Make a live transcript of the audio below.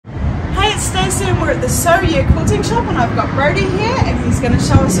soon. We're at the Sew Yeah Quilting Shop and I've got Brody here and he's going to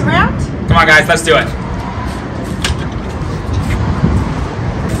show us around. Come on guys, let's do it.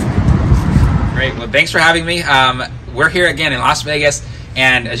 Great, well thanks for having me. We're here again in Las Vegas,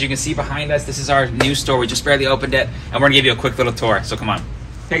 and as you can see behind us, this is our new store. We just barely opened it and we're going to give you a quick little tour, so come on.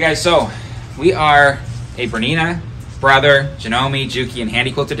 Okay guys, so we are a Bernina, Brother, Janome, Juki, and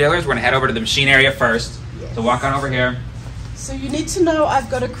Handy Quilter dealers. We're going to head over to the machine area first. Yes. So walk on over here. So you need to know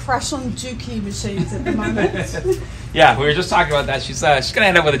I've got a crush on Juki machines at the moment. Yeah, we were just talking about that. She's going to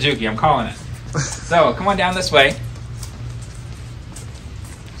end up with a Juki, I'm calling it. So come on down this way.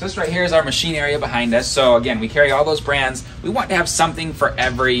 So this right here is our machine area behind us. So again, we carry all those brands. We want to have something for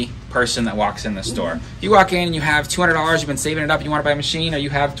every person that walks in the store. If you walk in and you have $200, you've been saving it up, you want to buy a machine, or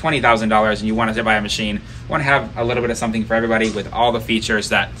you have $20,000 and you want to buy a machine, we want to have a little bit of something for everybody with all the features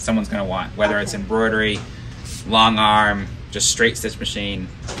that someone's going to want, whether it's embroidery, long arm, just straight stitch machine,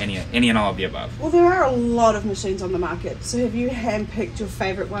 any and all of the above. Well, there are a lot of machines on the market. So have you handpicked your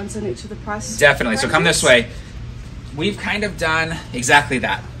favorite ones in each of the prices? Definitely. So come this way. We've kind of done exactly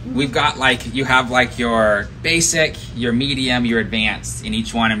that. We've got you have your basic, your medium, your advanced in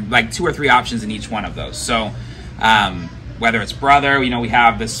each one, and like 2 or 3 options in each one of those. So whether it's Brother, we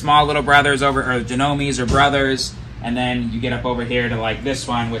have the small little brothers over, or Janomes or Brothers, and then you get up over here to this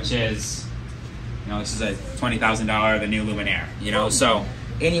one, which is, this is a $20,000, the new Luminaire, so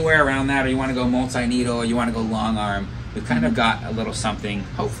anywhere around that, or you want to go multi-needle, or you want to go long arm, we've kind of got a little something,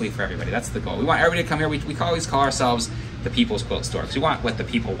 hopefully, for everybody. That's the goal. We want everybody to come here. We always call ourselves the people's quilt store, because we want what the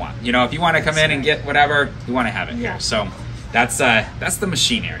people want. If you want to come in and get whatever, we want to have it here. So that's the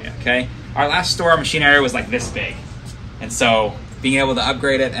machine area, okay? Our last store machine area was like this big. And so being able to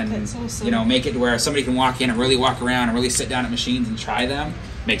upgrade it and awesome. Make it to where somebody can walk in and really walk around and really sit down at machines and try them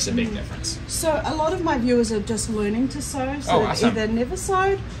makes a big difference. So a lot of my viewers are just learning to sew. So awesome. They've either never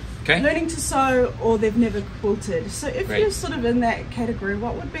sewed, learning to sew, or they've never quilted. So if you're sort of in that category,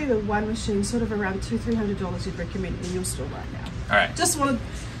 what would be the one machine sort of around $200-300 you'd recommend in your store right now? All right.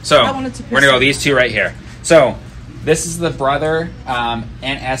 I wanted to we're gonna go these two right here. So this is the Brother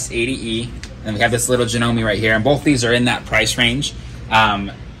NS80E, and we have this little Janome right here, and both these are in that price range.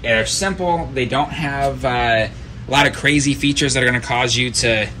 They're simple. They don't have a lot of crazy features that are going to cause you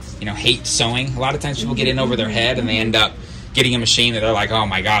to, hate sewing. A lot of times people get in over their head and they end up getting a machine that they're like, oh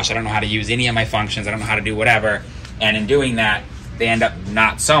my gosh, I don't know how to use any of my functions. I don't know how to do whatever. And in doing that, they end up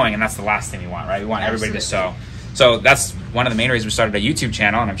not sewing, and that's the last thing we want, right? We want everybody to sew. So that's one of the main reasons we started a YouTube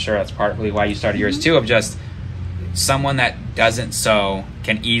channel, and I'm sure that's partly why you started yours too, of just someone that doesn't sew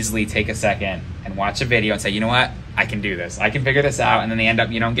can easily take a second and watch a video and say, you know what? I can do this. I can figure this out. And then they end up,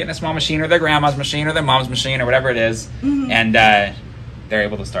 getting a small machine, or their grandma's machine, or their mom's machine, or whatever it is, and they're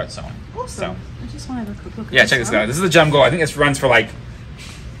able to start sewing. Awesome. So, I just want to have a quick look at check this out. This is the Jum Go. I think this runs for like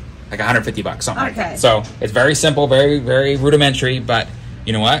 $150, something like that. So it's very simple, very, very rudimentary, but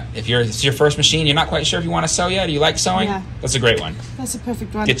you know what? If it's your first machine, you're not quite sure if you want to sew yet, do you like sewing? Yeah. That's a great one. That's a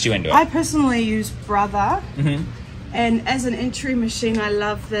perfect one. Gets you into it. I personally use Brother. And as an entry machine, I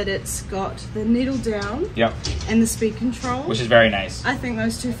love that it's got the needle down and the speed control. Which is very nice. I think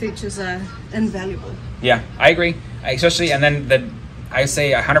those 2 features are invaluable. Yeah, I agree. Especially, and then I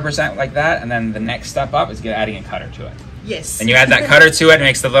say 100% like that, and then the next step up is adding a cutter to it. Yes. And you add that cutter to it, it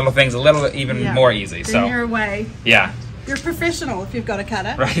makes the little things a little even more easy. Then you're away. Yeah. You're a professional if you've got a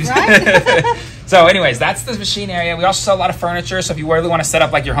cutter, right? So anyways, that's the machine area. We also sell a lot of furniture, so if you really want to set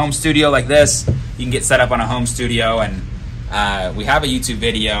up your home studio like this, you can get set up on a home studio, and we have a YouTube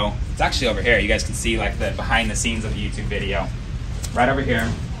video. It's actually over here. You guys can see the behind the scenes of the YouTube video right over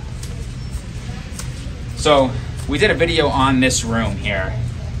here. So we did a video on this room here,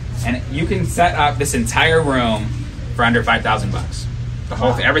 and you can set up this entire room for under $5,000. The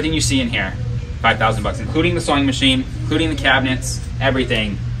whole thing, everything you see in here, $5,000, including the sewing machine, including the cabinets,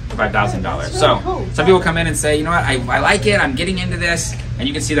 everything for $5,000. So some people come in and say, you know what, I like it, I'm getting into this, and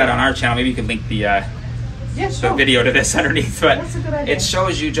you can see that on our channel. Maybe you can link the video to this underneath, but it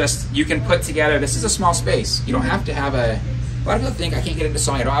shows you you can put together, this is a small space. You don't have to have a lot of people think, I can't get into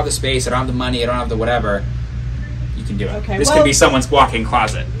sewing, I don't have the space, I don't have the money, I don't have the whatever. You can do it. This could be someone's walk-in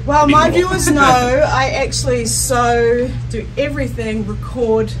closet. Well, my viewers know I actually do everything,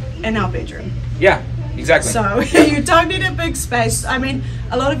 record in our bedroom. Yeah, exactly. So you don't need a big space. I mean,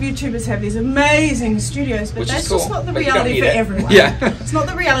 a lot of YouTubers have these amazing studios, but that's just not the reality for everyone. Yeah. It's not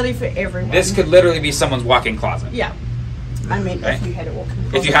the reality for everyone. This could literally be someone's walk-in closet. Yeah. I mean, if you had a walk-in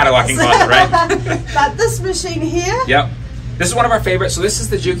closet. If you had a walk-in closet, right? But this machine here. Yep. This is one of our favorites. So this is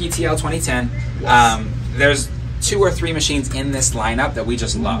the Juki TL 2010. Yes. There's 2 or 3 machines in this lineup that we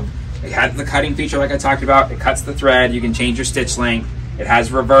just love. It has the cutting feature like I talked about. It cuts the thread. You can change your stitch length. It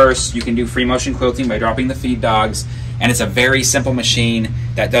has reverse. You can do free motion quilting by dropping the feed dogs. And it's a very simple machine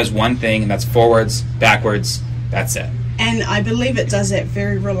that does one thing, and that's forwards, backwards, that's it. And I believe it does it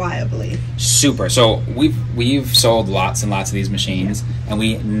very reliably. Super. So we've sold lots and lots of these machines, and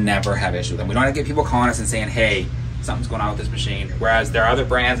we never have issues with them. We don't have to get people calling us and saying, hey, something's going on with this machine. Whereas there are other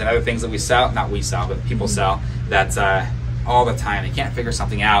brands and other things that we sell, not we sell, but people sell, that's all the time. They can't figure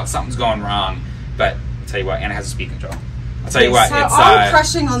something out. Something's going wrong. But I'll tell you what, Anna has a speed control. I'll tell you what, so I'm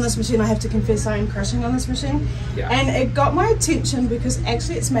crushing on this machine. I have to confess I'm crushing on this machine. Yeah. And it got my attention because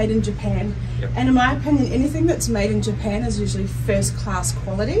actually it's made in Japan. Yep. And in my opinion, anything that's made in Japan is usually first class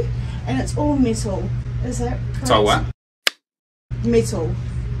quality. And it's all metal. Is that correct? It's all what? Metal.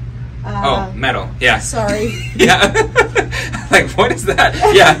 Oh, metal. Yeah. Sorry. Yeah. Like, what is that?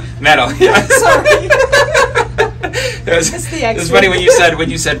 Yeah, metal. Yeah. Sorry. It's funny when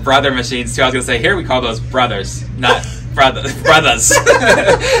you said brother machines too. I was gonna say here we call those brothers, not brothers.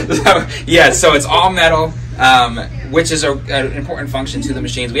 So, yeah, so it's all metal, which is an important function to the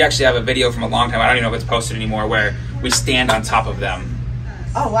machines. We actually have a video from a long time. I don't even know if it's posted anymore, where we stand on top of them.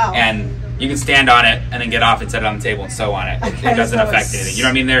 Oh wow! And you can stand on it and then get off and set it on the table and sew on it. Okay, it doesn't affect anything. You know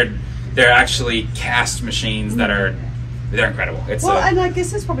what I mean? They're actually cast machines that are incredible. It's and I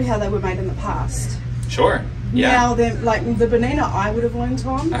guess that's probably how they were made in the past. Sure. Yeah. Now, like the Bonina I would have learned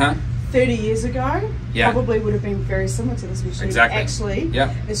on 30 years ago, probably would have been very similar to this machine. Exactly. Actually,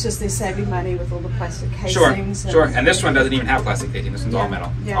 it's just they're saving money with all the plastic casings. Sure. And this one doesn't even have plastic casing. This one's all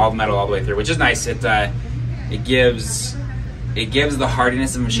metal, all metal all the way through, which is nice. It gives the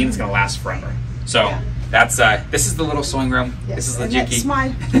hardiness of the machine that's going to last forever. So that's this is the little sewing room. This is the Jinky. That's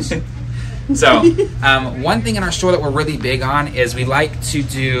my So one thing in our store that we're really big on is we like to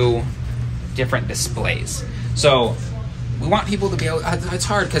do different displays. So we want people to be able, it's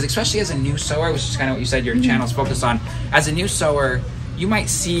hard because especially as a new sewer, which is kind of what you said your channel's focused on, as a new sewer, you might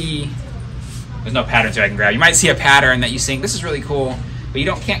see, there's no patterns here I can grab, you might see a pattern that you think, this is really cool, but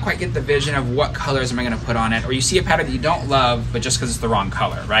you can't quite get the vision of what colors am I going to put on it, or you see a pattern that you don't love, but just because it's the wrong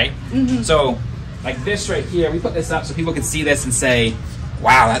color, right? So like this right here, we put this up so people can see this and say,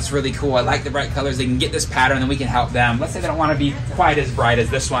 wow, that's really cool. I like the bright colors. They can get this pattern, and we can help them. Let's say they don't want to be quite as bright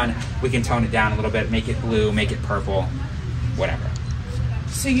as this one. We can tone it down a little bit, make it blue, make it purple, whatever.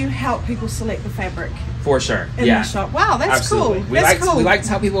 So you help people select the fabric? For sure, in the shop. Wow, that's absolutely cool. We like to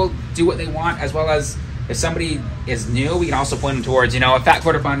help people do what they want, as well as if somebody is new, we can also point them towards, a fat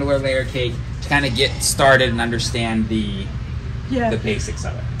quarter pound or layer cake to kind of get started and understand the basics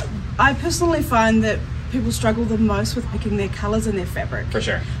of it. I personally find that people struggle the most with picking their colors and their fabric. For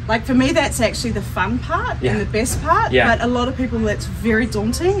sure. Like for me, that's actually the fun part and the best part. But a lot of people, that's very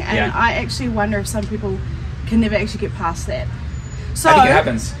daunting, and I actually wonder if some people can never actually get past that. So I think it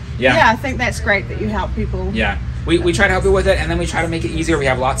happens. Yeah, I think that's great that you help people. Yeah, we try to help you with it, and then we try to make it easier. We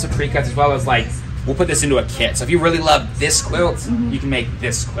have lots of pre-cuts, as well as like we'll put this into a kit. So if you really love this quilt, you can make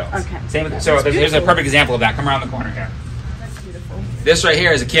this quilt. Okay. Same with, so here's a perfect example of that. Come around the corner here. That's beautiful. This right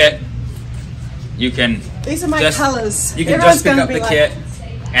here is a kit. You can. These are my colors. You can just pick up the kit,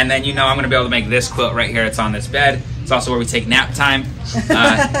 and then I'm going to be able to make this quilt right here. It's on this bed. It's also where we take nap time.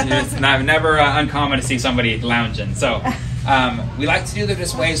 It's never uncommon to see somebody lounging. So we like to do the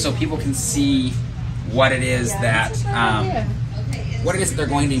display so people can see what it is that they're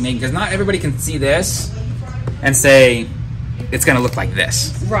going to be making. Because not everybody can see this and say it's going to look like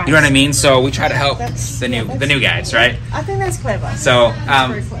this. Right. You know what I mean? So we try to help the new guys, right? I think that's clever. So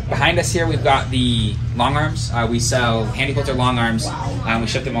behind us here, we've got the long arms. We sell handy quilter long arms. Wow. We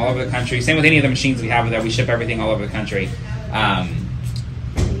ship them all over the country. Same with any of the machines we have there. We ship everything all over the country.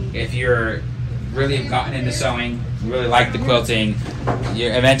 If you're really gotten into sewing, you really like the quilting,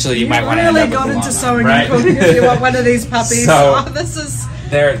 eventually you might want to end up with got the into long sewing arm, right? and quilting if you want one of these puppies. So, this is...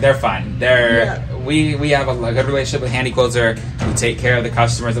 They're fun. We have a good relationship with Handy Quilter. We take care of the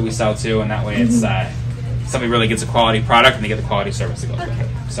customers that we sell to, and that way it's somebody really gets a quality product and they get the quality service that goes with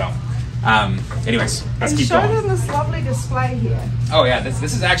it. So, anyways, let's keep going. Show them this lovely display here. Oh yeah, this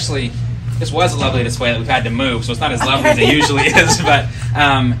was a lovely display that we've had to move, so it's not as lovely as it usually is. But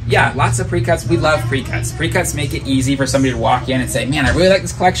yeah, lots of pre-cuts. We love pre-cuts. Pre-cuts make it easy for somebody to walk in and say, man, I really like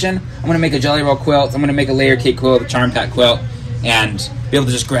this collection. I'm going to make a jelly roll quilt. I'm going to make a layer cake quilt, a charm pack quilt, and be able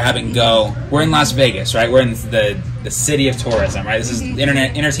to just grab and go. We're in Las Vegas, right? We're in the city of tourism, right? This is the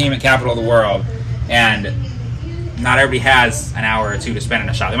entertainment capital of the world, and not everybody has an hour or two to spend in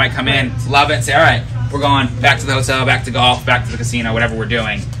a shop. They might come in, love it, and say, all right, we're going back to the hotel, back to golf, back to the casino, whatever we're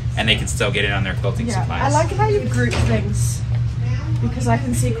doing, and they can still get in on their quilting supplies. I like how you group things, because I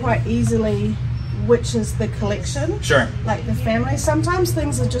can see quite easily which is the collection. Sure. Like the family. Sometimes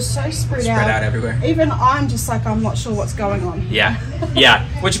things are just so spread out everywhere. Even I'm just like, I'm not sure what's going on. Yeah, yeah.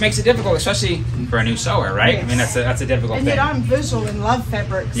 Which makes it difficult, especially for a new sewer, right? Yes. I mean, that's a difficult and thing. And yet I'm visual and love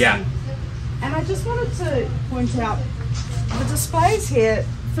fabrics. Yeah. And I just wanted to point out the displays here.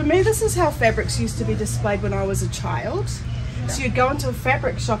 For me, this is how fabrics used to be displayed when I was a child. So you'd go into a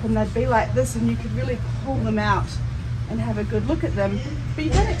fabric shop and they'd be like this, and you could really pull them out and have a good look at them. But you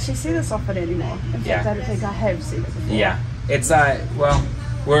don't actually see this often anymore. In fact, I don't think I have seen it before. Yeah, it's well,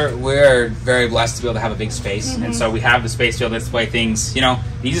 we're very blessed to be able to have a big space, and so we have the space to be able to display things. You know,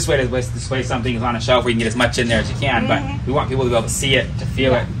 the easiest way to display something is on a shelf where you can get as much in there as you can. But we want people to be able to see it, to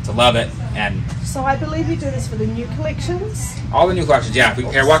feel it, to love it, and. So I believe you do this for the new collections. All the new collections, yeah.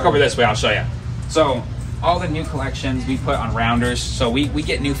 Here, walk over this way. I'll show you. So all the new collections we put on rounders. So we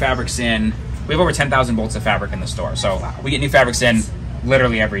get new fabrics in. We have over 10,000 bolts of fabric in the store. So we get new fabrics in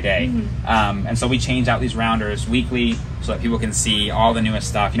literally every day. And so we change out these rounders weekly so that people can see all the newest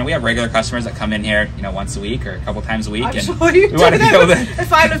stuff. You know, we have regular customers that come in here, you know, once a week or a couple times a week. I'm and sure you we want to be able to,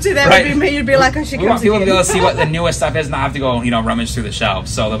 if I looked at that, right? Would be me, you'd be like, oh, she comes. We want people again. to be able to see what the newest stuff is, and not have to go, you know, rummage through the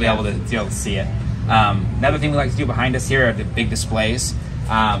shelves. So they'll be able to see it. Another thing we like to do behind us here are the big displays.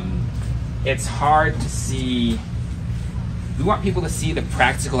 It's hard to see. We want people to see the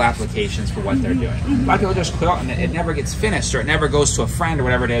practical applications for what they're doing. A lot of people just quilt and it never gets finished, or it never goes to a friend, or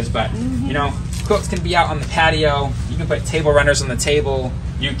whatever it is. But you know, quilts can be out on the patio. You can put table runners on the table.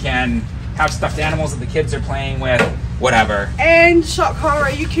 You can have stuffed animals that the kids are playing with, whatever. And shock horror,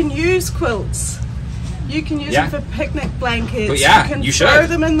 you can use quilts. You can use them for picnic blankets. But yeah, you can throw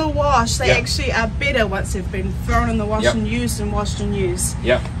them in the wash. They actually are better once they've been thrown in the wash and used and washed and used.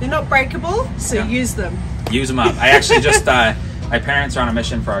 They're not breakable, so use them. Use them up. I actually just, my parents are on a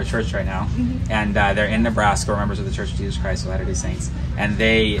mission for our church right now, and they're in Nebraska, we're members of the Church of Jesus Christ of Latter-day Saints, and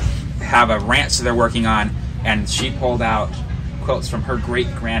they have a ranch that they're working on, and she pulled out quilts from her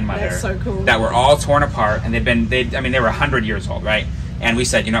great-grandmother that were all torn apart, and they were 100 years old, right? And we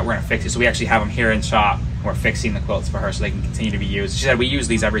said, you know what, we're going to fix it. So we actually have them here in shop. We're fixing the quilts for her so they can continue to be used. She said, we use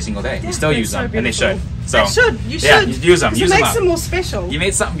these every single day. We still use them, and they should. So, you should. Yeah, use them. Use them it makes them more special. You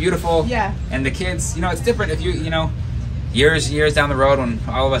made something beautiful. Yeah. And the kids, you know, it's different if you know, years down the road when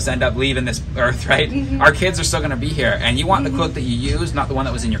all of us end up leaving this earth, right? Our kids are still going to be here. And you want the quilt that you use, not the one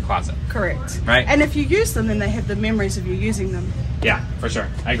that was in your closet. Correct. Right? And if you use them, then they have the memories of you using them. Yeah, for sure.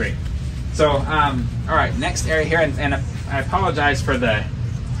 I agree. So, all right, next area here, and I apologize for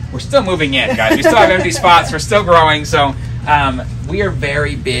we're still moving in, guys. We still have empty spots. We're still growing. So we are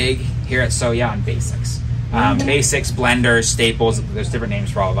very big here at Sew Yeah on basics. Basics, blenders, staples. There's different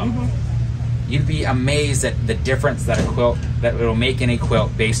names for all of them. You'd be amazed at the difference that it'll make in a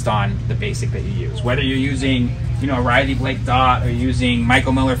quilt based on the basic that you use. Whether you're using, you know, a Riley Blake Dot, or using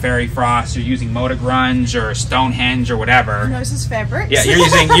Michael Miller Fairy Frost, or using Moda Grunge, or Stonehenge, or whatever. Gnosis fabrics. Yeah, you're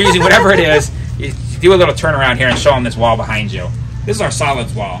using whatever it is. You do a little turnaround here and show them this wall behind you. This is our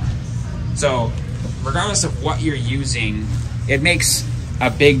solids wall. So regardless of what you're using, it makes a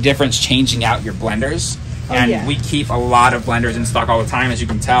big difference changing out your blenders. And we keep a lot of blenders in stock all the time, as you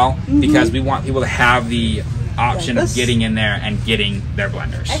can tell, because we want people to have the option of getting in there and getting their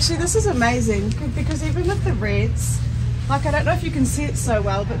blenders. Actually, this is amazing, because even with the reds, like, I don't know if you can see it so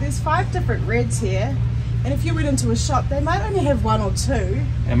well, but there's 5 different reds here. And if you went into a shop, they might only have 1 or 2.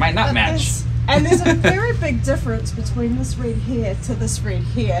 It might not match. And there's a very big difference between this red here to this red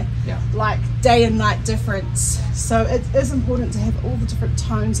here. Like day and night difference. So it is important to have all the different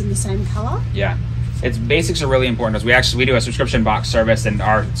tones in the same color. Yeah. Basics are really important. We do a subscription box service, and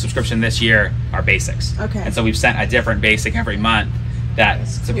our subscription this year are basics. And so we've sent a different basic every month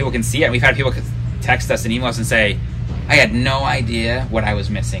so people can see it. And we've had people text us and email us and say, I had no idea what I was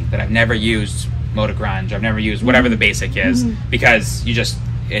missing, that I've never used Moda Grunge, I've never used whatever the basic is, because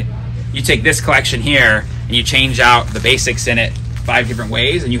you take this collection here and you change out the basics in it 5 different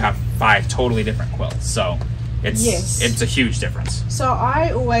ways, and you have 5 totally different quilts. So it's a huge difference. So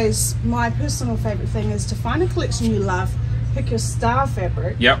my personal favorite thing is to find a collection you love, pick your star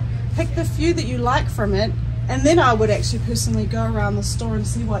fabric, pick the few that you like from it, and then I would actually personally go around the store and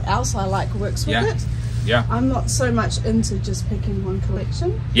see what else I like works with it. I'm not so much into just picking one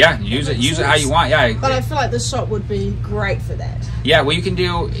collection. Use it how you want. But I feel like this shop would be great for that. Well, you can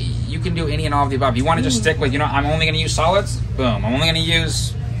do any and all of the above. You want to just stick with, I'm only going to use solids, boom. I'm only going to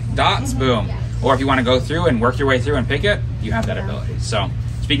use dots, boom. Or if you want to go through and work your way through and pick it, you have that ability. So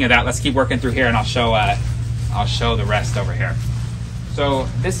speaking of that, let's keep working through here, and I'll show the rest over here. So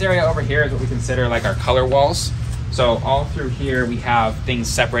this area over here is what we consider like our color walls. So all through here we have things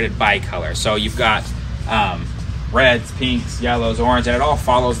separated by color. So you've got reds, pinks, yellows, orange, and it all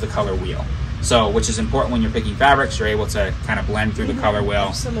follows the color wheel. So, which is important when you're picking fabrics. You're able to kind of blend through the color wheel.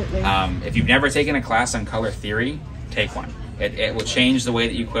 Absolutely. If you've never taken a class on color theory, take one. It will change the way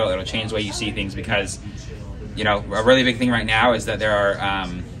that you quilt. It'll change the way you see things, because, you know, a really big thing right now is that there are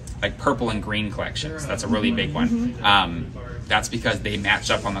like purple and green collections. That's a really big one. That's because they match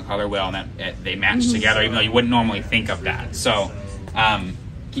up on the color wheel, and they match together, even though you wouldn't normally think of that. So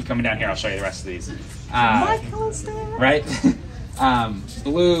keep coming down here. I'll show you the rest of these. My colors there. Right?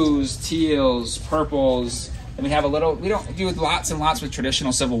 Blues, teals, purples. And we have a little, we don't do lots and lots with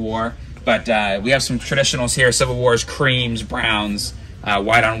traditional Civil War, but we have some traditionals here. Civil War's creams, browns,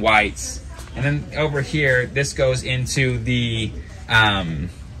 white on whites. And then over here, this goes into the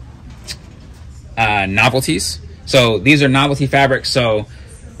novelties. So these are novelty fabrics. So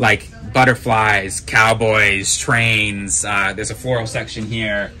like butterflies, cowboys, trains. There's a floral section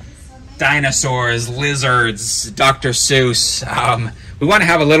here. Dinosaurs, lizards, Dr. Seuss. We want to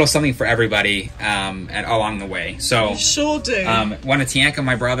have a little something for everybody along the way. So you sure do. One of Tianka,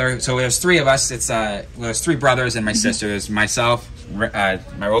 my brother. So there's three of us. It's there's three brothers and my sister. There's myself, my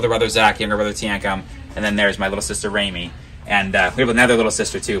older brother Zach, younger brother Tianka, and then there's my little sister Rami. And we have another little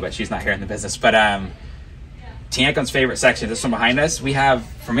sister too, but she's not here in the business. But Tianka's favorite section, this one behind us, we have,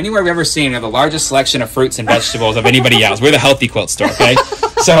 from anywhere we've ever seen, we have the largest selection of fruits and vegetables of anybody else. We're the healthy quilt store, okay?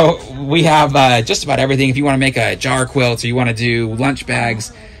 So we have just about everything. If you want to make a jar quilt or you want to do lunch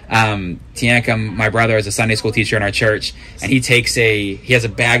bags, Tianka, my brother, is a Sunday school teacher in our church, and he has a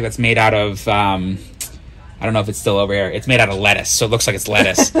bag that's made out of, I don't know if it's still over here. It's made out of lettuce, so it looks like it's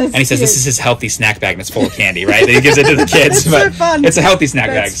lettuce. And he says this is his healthy snack bag, and it's full of candy, right? That he gives it to the kids, but so fun. It's a healthy snack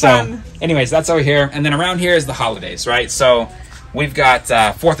bag. So anyways, that's over here. And then around here is the holidays, right? So we've got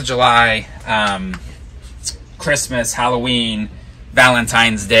 4th of July, Christmas, Halloween,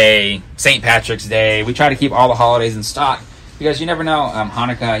 Valentine's Day, St. Patrick's Day. We try to keep all the holidays in stock, because you never know,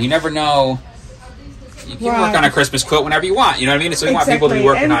 Hanukkah, you never know. You can work on a Christmas quilt whenever you want, you know what I mean? So we want people to be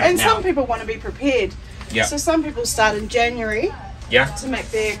working on it now. And some people want to be prepared. Yeah. So some people start in January Yeah. to make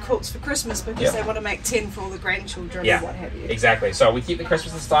their quilts for Christmas because they want to make 10 for all the grandchildren or what have you. Exactly. So we keep the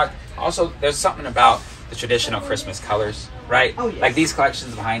Christmas in stock. Also, there's something about the traditional Christmas colors, right? Oh, yes. Like these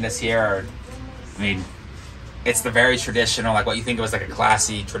collections behind us here are, I mean, it's the very traditional, like what you think of as like a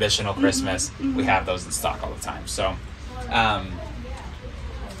classy, traditional Christmas. We have those in stock all the time. So,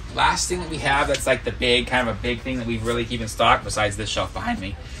 last thing that we have that's like the big, kind of a big thing that we really keep in stock, besides this shelf behind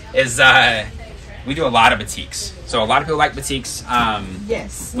me, is we do a lot of batiks. So a lot of people like batiks.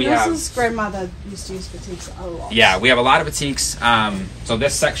 Yes, Mrs. grandmother used to use batiks a lot. Yeah, we have a lot of batiks. So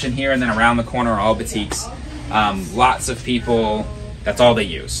this section here and then around the corner are all batiks. Lots of people, that's all they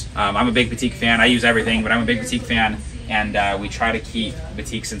use. I'm a big batik fan. I use everything, but I'm a big batik fan. And we try to keep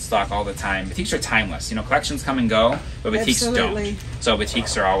batiks in stock all the time. Batiks are timeless. You know, collections come and go, but batiks don't. So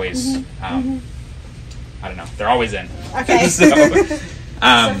batiks are always, I don't know, they're always in. Okay. So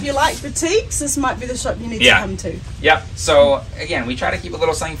if you like batiks, this might be the shop you need to come to. Yep. So again, we try to keep a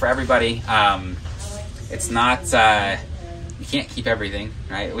little something for everybody. It's not, you can't keep everything,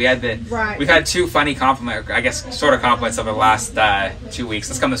 right? We had we've had two funny compliments, I guess sort of compliments over the last 2 weeks.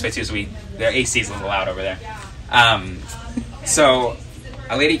 Let's come this way too, so their AC is a little loud over there. So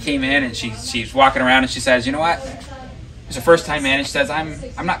a lady came in and she's walking around and she says, you know what? It's her first time in, and she says,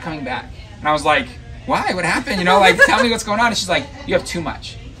 I'm not coming back. And I was like, why? What happened? You know, like, tell me what's going on. And she's like, you have too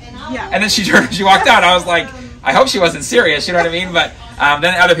much. Yeah. And then she walked out. I was like, I hope she wasn't serious. You know what I mean? But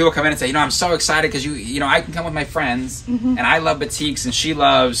then other people come in and say, you know, I'm so excited because you know, I can come with my friends, and I love batiks, and she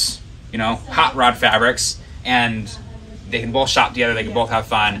loves, you know, hot rod fabrics, and they can both shop together. They can both have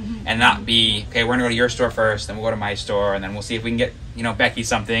fun and not be, okay, we're gonna go to your store first, then we'll go to my store, and then we'll see if we can get, you know, Becky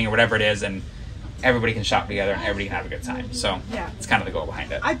something or whatever it is, and everybody can shop together and everybody can have a good time. So it's kind of the goal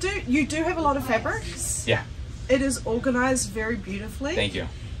behind it. You do have a lot of fabrics. Yeah. It is organized very beautifully. Thank you.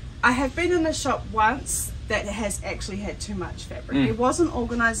 I have been in a shop once that has actually had too much fabric. It wasn't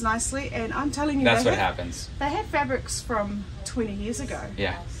organized nicely, and I'm telling you, that's what happens. They had fabrics from 20 years ago.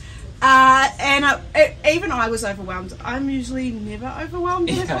 Yeah. Even I was overwhelmed. I'm usually never overwhelmed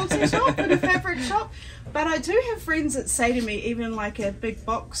in a quilting shop, in a fabric shop, but I do have friends that say to me, even like a big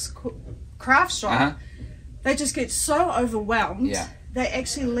box craft shop, they just get so overwhelmed. They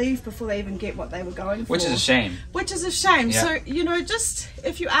actually leave before they even get what they were going for. Which is a shame. Which is a shame. So, you know, just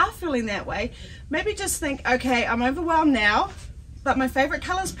if you are feeling that way, maybe just think, okay, I'm overwhelmed now, but my favorite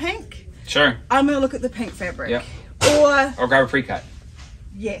color is pink. Sure. I'm going to look at the pink fabric. Or grab a pre-cut.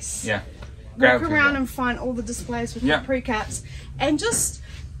 Yes. Yeah. Walk around and find all the displays with the pre-cuts, and just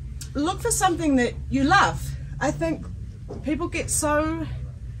look for something that you love. I think people get so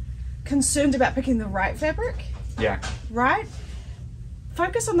concerned about picking the right fabric. Yeah. Right?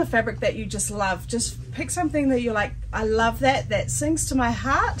 focus on the fabric that you just love. Just pick something that you're like, I love that sings to my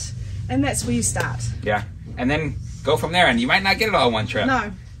heart, and that's where you start. Yeah, and then go from there, and you might not get it all in one trip.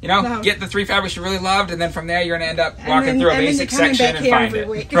 No. You know, get the 3 fabrics you really loved, and then from there you're going to end up walking through a basic section and find it.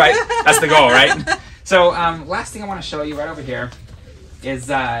 Right, that's the goal, right? So last thing I want to show you right over here is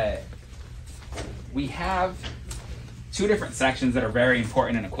we have 2 different sections that are very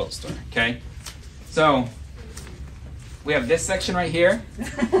important in a quilt store, okay? So we have this section right here,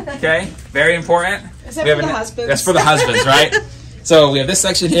 okay? Very important. Is that for the husbands? That's for the husbands, right? So we have this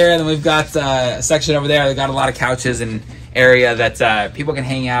section here, and then we've got a section over there. They've got a lot of couches and area that people can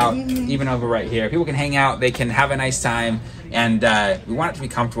hang out, even over right here. People can hang out, they can have a nice time, and we want it to be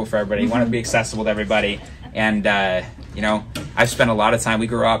comfortable for everybody. We want it to be accessible to everybody. And you know, I've spent a lot of time, we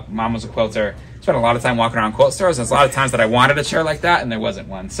grew up, Mom was a quilter, spent a lot of time walking around quilt stores. There's a lot of times that I wanted a chair like that and there wasn't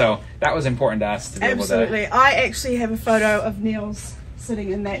one. So that was important to us to be able to. Absolutely. I actually have a photo of Neil's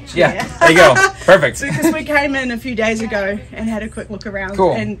sitting in that chair. Yeah, there you go. Perfect. Because we came in a few days ago and had a quick look around.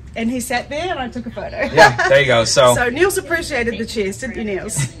 Cool. And he sat there and I took a photo. Yeah, there you go. So Niels appreciated the chairs, didn't you,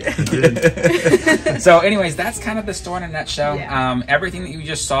 Niels? So anyways, that's kind of the store in a nutshell. Yeah. Everything that you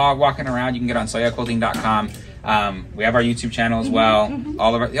just saw walking around, you can get on SewYeahQuilting.com. We have our YouTube channel as well.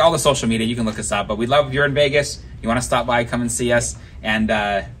 All the social media, you can look us up. But we'd love if you're in Vegas, you want to stop by, come and see us. And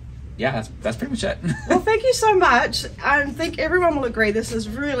yeah, that's pretty much it. Well, thank you so much. I think everyone will agree this is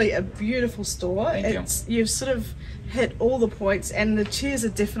really a beautiful store. Thank you. You've sort of hit all the points, and the chairs are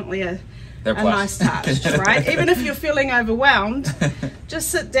definitely a nice touch, right? Even if you're feeling overwhelmed,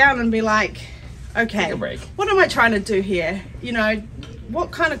 just sit down and be like, okay, take a break. What am I trying to do here? You know, what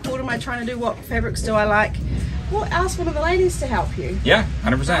kind of quilt am I trying to do? What fabrics do I like? Well, ask one of the ladies to help you. Yeah,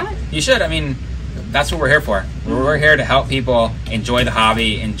 100%. Right? You should. I mean, that's what we're here for. We're here to help people enjoy the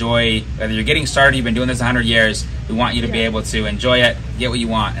hobby, enjoy, whether you're getting started, you've been doing this 100 years, we want you to be able to enjoy it, get what you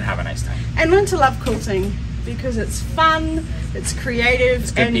want, and have a nice time. And learn to love quilting, because it's fun, it's creative.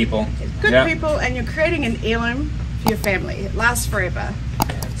 It's good people. It's good people, and you're creating an heirloom for your family. It lasts forever.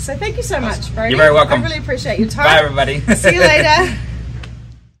 So thank you so much, Brody. You're very welcome. I really appreciate your time. Bye, everybody. See you later.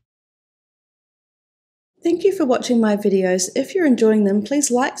 Thank you for watching my videos. If you're enjoying them,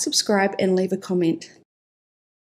 please like, subscribe, and leave a comment.